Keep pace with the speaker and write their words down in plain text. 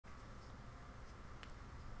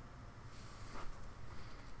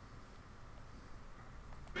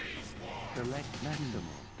Maximal.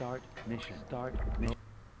 Start mission. Start mission.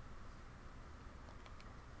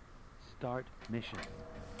 Start mission.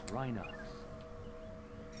 Rhinox.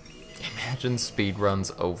 Imagine speed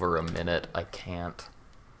runs over a minute. I can't.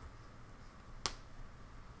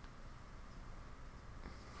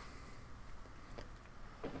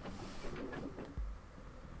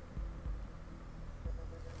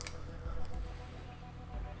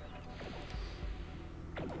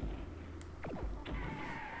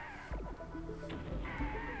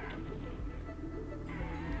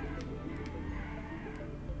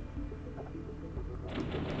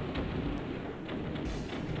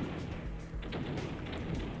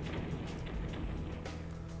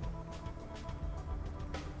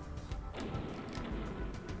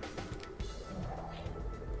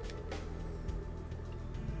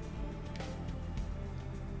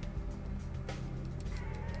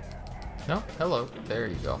 No, hello. There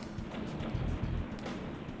you go.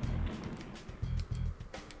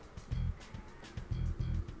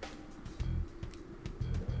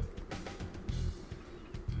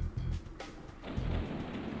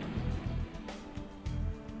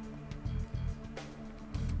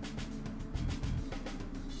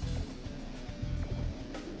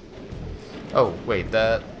 Oh, wait,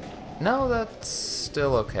 that... No, that's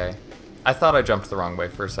still okay. I thought I jumped the wrong way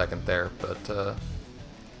for a second there, but,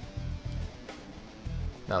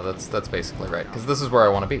 no, that's basically right, because this is where I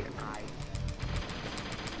want to be.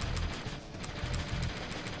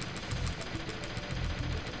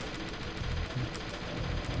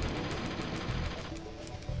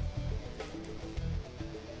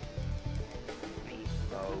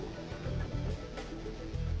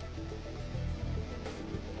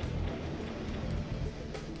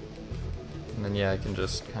 And then, yeah, I can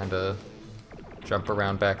just kind of jump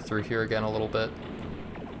around back through here again a little bit.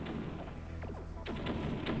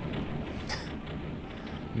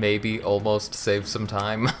 Maybe almost save some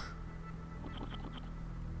time.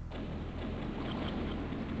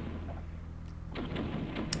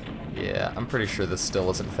 Yeah, I'm pretty sure this still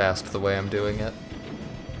isn't fast the way I'm doing it.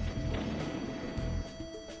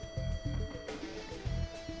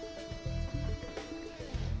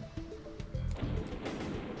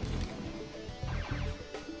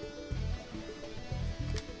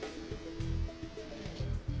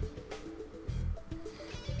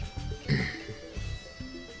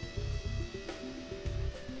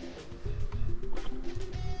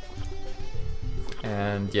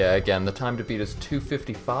 And yeah, again, the time to beat is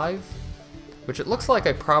 2:55, which it looks like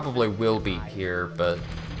I probably will beat here, but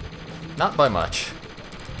not by much.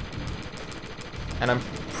 And I'm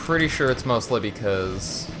pretty sure it's mostly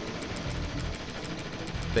because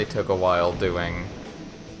they took a while doing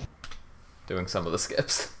some of the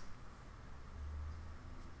skips.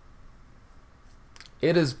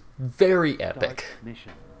 It is very epic. Start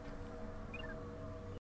mission.